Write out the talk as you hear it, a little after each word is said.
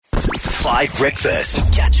5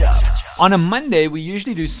 Breakfast. Catch up. On a Monday, we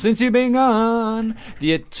usually do Since You've Been Gone,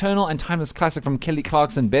 the eternal and timeless classic from Kelly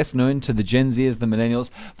Clarkson, best known to the Gen Zers, the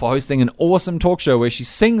millennials, for hosting an awesome talk show where she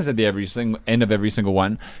sings at the end of every single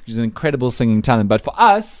one. She's an incredible singing talent. But for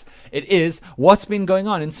us, it is What's Been Going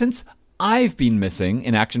On. And since I've been missing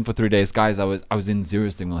in action for 3 days, guys, I was in zero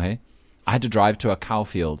signal, hey? I had to drive to a cow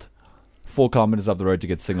field 4 kilometers up the road to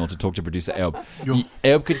get signal to talk to producer Ayob.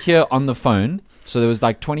 Ayob could hear on the phone. So there was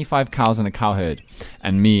like 25 cows in a cow herd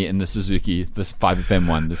and me in the Suzuki, this 5FM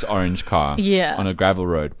one, this orange car on a gravel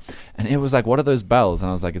road. And it was like, what are those bells? And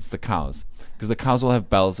I was like, it's the cows. Because the cows all have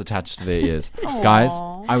bells attached to their ears. Guys,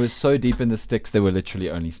 I was so deep in the sticks, they were literally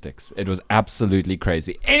only sticks. It was absolutely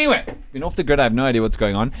crazy. Anyway, been off the grid, I have no idea what's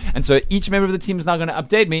going on. And so each member of the team is now going to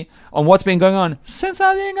update me on what's been going on since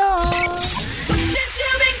I've been gone.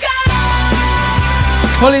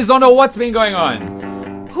 Holly Zondo, what's been going on?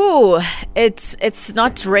 It's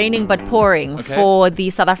not raining but pouring for the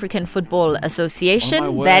South African Football Association.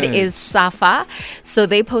 Oh, that is SAFA. So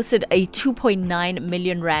they posted a 2.9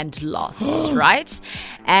 million rand loss, right?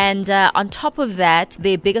 And on top of that,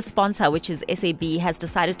 their biggest sponsor, which is SAB, has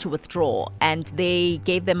decided to withdraw, and they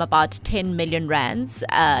gave them about 10 million rands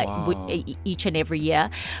each and every year.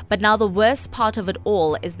 But now the worst part of it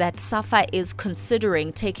all is that SAFA is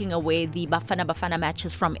considering taking away the Bafana Bafana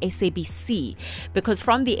matches from SABC, because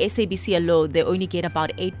from the SABC alone, they only get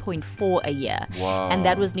about 8.4 a year. And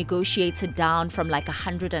that was negotiated down from like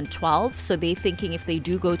 112. So they're thinking if they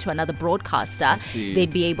do go to another broadcaster,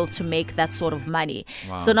 they'd be able to make that sort of money.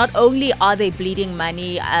 So not only are they bleeding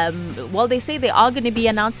money, they say they are going to be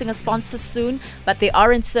announcing a sponsor soon, but they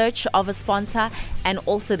are in search of a sponsor. And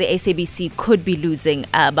also the SABC could be losing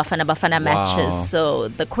Bafana Bafana matches. So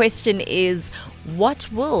the question is,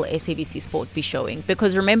 what will SABC Sport be showing?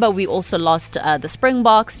 Because remember, we also lost the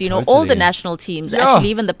Springboks, all the national teams, actually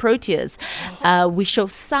even the Proteas. We show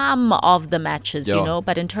some of the matches,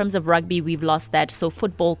 but in terms of rugby, we've lost that. So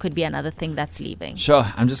football could be another thing that's leaving.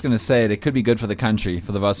 Sure, I'm just going to say it could be good for the country,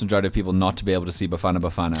 for the vast majority of people not to be able to see Bafana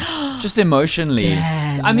Bafana. Just emotionally.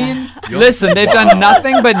 Damn. I mean, listen, they've done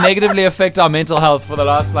nothing but negatively affect our mental health for the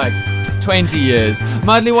last 20 years.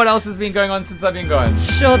 Madly, what else has been going on since I've been gone?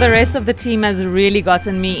 Sure, the rest of the team has really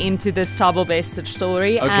gotten me into this Thabo Bester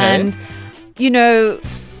story. And,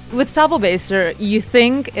 with Thabo Bester, you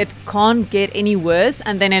think it can't get any worse,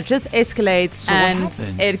 and then it just escalates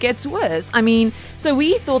it gets worse. I mean, so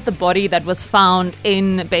we thought the body that was found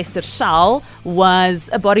in Bester's cell was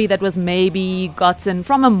a body that was maybe gotten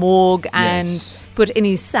from a morgue and put in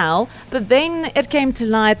his cell, but then it came to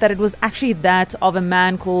light that it was actually that of a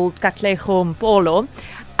man called Katlego Mpolo.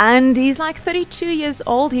 And he's like 32 years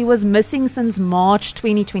old. He was missing since March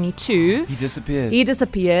 2022. He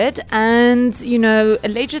disappeared. And,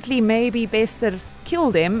 allegedly maybe Bester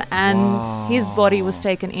killed him and his body was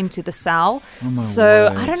taken into the cell.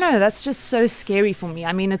 I don't know. That's just so scary for me.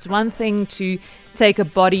 I mean, it's one thing to take a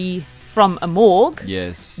body from a morgue.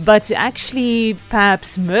 Yes. But to actually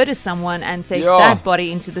perhaps murder someone and take that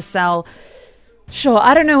body into the cell. Sure,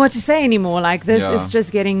 I don't know what to say anymore. Like, this is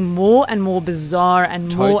just getting more and more bizarre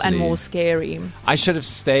and more and more scary. I should have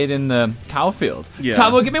stayed in the cow field.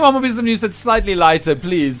 Thabo, give me one more piece of news that's slightly lighter,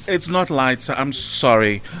 please. It's not lighter. I'm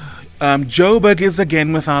sorry. Joburg is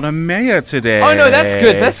again without a mayor today. Oh, no, that's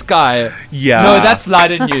good. This guy. Yeah. No, that's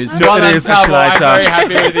lighter news. No, it is. It's lighter. I'm very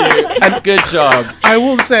happy with you. And good job. I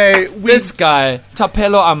will say... This guy,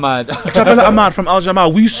 Tapelo Ahmad. Tapelo Ahmad from Al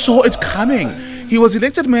Jamal. We saw it coming. He was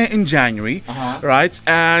elected mayor in January, right?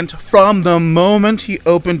 And from the moment he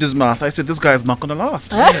opened his mouth, I said, this guy is not going to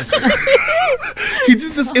last. Yes. He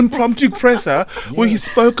did this impromptu presser where he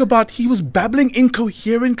spoke about, he was babbling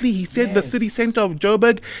incoherently. He said the city center of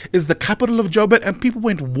Joburg is the capital of Joburg, and people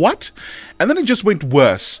went, what? And then it just went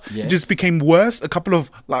worse. It just became worse. A couple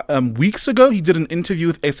of weeks ago, he did an interview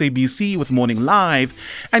with SABC, with Morning Live,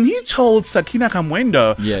 and he told Sakina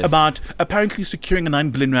Kamwendo about apparently securing a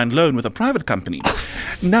 9 billion rand loan with a private company.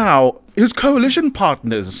 Now, his coalition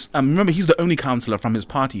partners, remember, he's the only councillor from his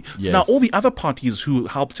party. So now all the other parties who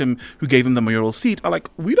helped him, who gave him the mayoral seat, are like,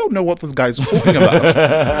 we don't know what this guy's talking about.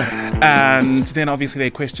 And then obviously they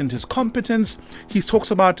questioned his competence. He talks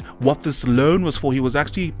about what this loan was for. He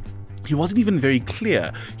wasn't even very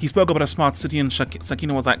clear. He spoke about a smart city, and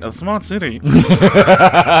Sakina was like, a smart city?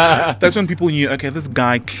 That's when people knew, okay, this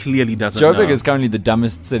guy clearly doesn't know. Joburg is currently the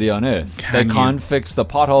dumbest city on earth. They can't fix the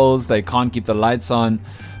potholes. They can't keep the lights on.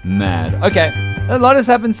 Mad. Okay, a lot has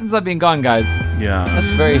happened since I've been gone, guys. Yeah. That's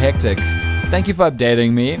very hectic. Thank you for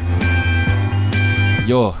updating me.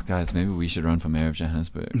 Guys, maybe we should run for mayor of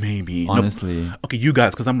Johannesburg. Maybe. Honestly. No. Okay, you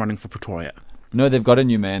guys, because I'm running for Pretoria. No, they've got a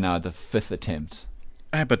new mayor now at the 5th attempt.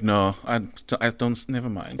 But no, I don't. Never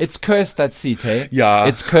mind. It's cursed, that seat, eh? Yeah.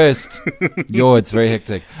 It's cursed. Yo, it's very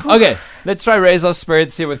hectic. Okay, let's try raise our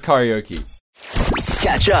spirits here with karaoke.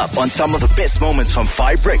 Catch up on some of the best moments from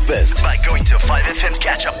 5 Breakfast by going to 5FM's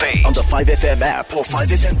catch-up page on the 5FM app or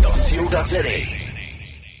 5FM.co.za.